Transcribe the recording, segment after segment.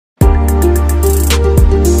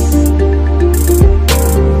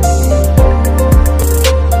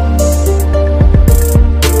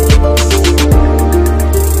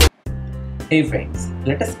Hey friends,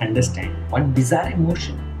 let us understand one bizarre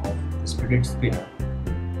motion of this fidget spinner.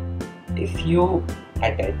 If you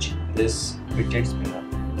attach this fidget spinner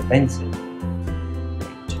to the pencil,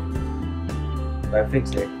 if I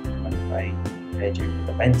fix it, and if I attach it to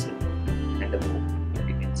the pencil and the book, that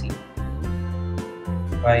you can see,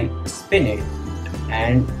 if I spin it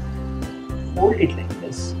and fold it like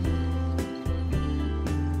this,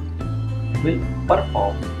 it will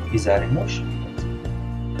perform bizarre motion.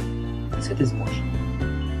 See this motion.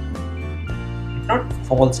 It not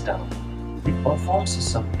falls down, it performs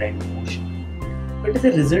some random motion. It is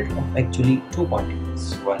a result of actually two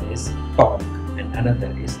quantities. One is torque and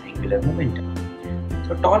another is angular momentum.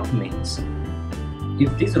 So torque means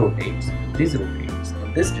if this rotates in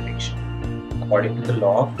this direction. According to the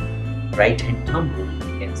law of right hand thumb rule,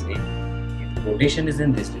 you can say if rotation is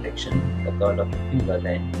in this direction, the curl of your finger,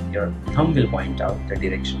 then your thumb will point out the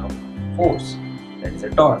direction of force. That is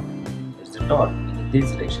a torque. Torque in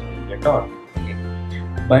this direction will be a torque. Okay.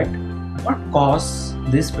 But what causes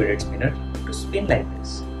this fidget spinner to spin like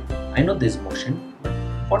this? I know this motion.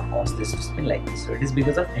 What caused this to spin like this? So it is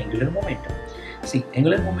because of angular momentum. See,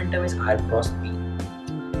 angular momentum is r cross p.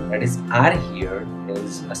 That is, r here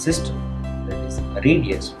is a system, that is a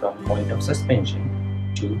radius from point of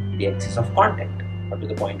suspension to the axis of contact or to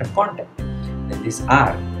the point of contact. Then this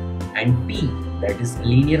r and p, that is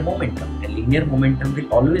linear momentum, and linear momentum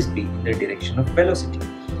will always be in the direction of velocity.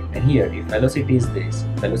 And here, if velocity is this,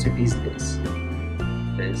 velocity is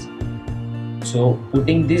this. So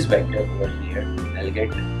putting this vector over here, I'll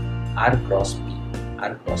get r cross p,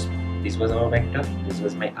 r cross p. This was our vector, this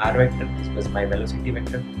was my r vector, this was my velocity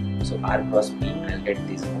vector. So r cross p, I'll get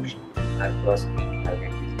this motion, r cross p, I'll get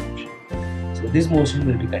this motion. So this motion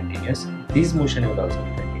will be continuous, this motion will also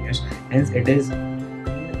be continuous, hence it is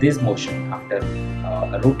this motion after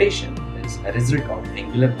a rotation is a result of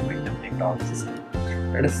angular momentum and torque system.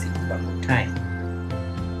 Let us see one more time.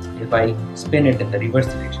 If I spin it in the reverse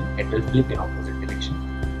direction, it will flip in opposite direction,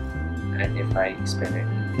 and if I spin it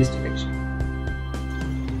in this direction,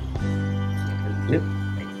 it will flip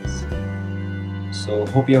like this. So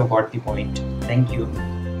hope you have got the point. Thank you.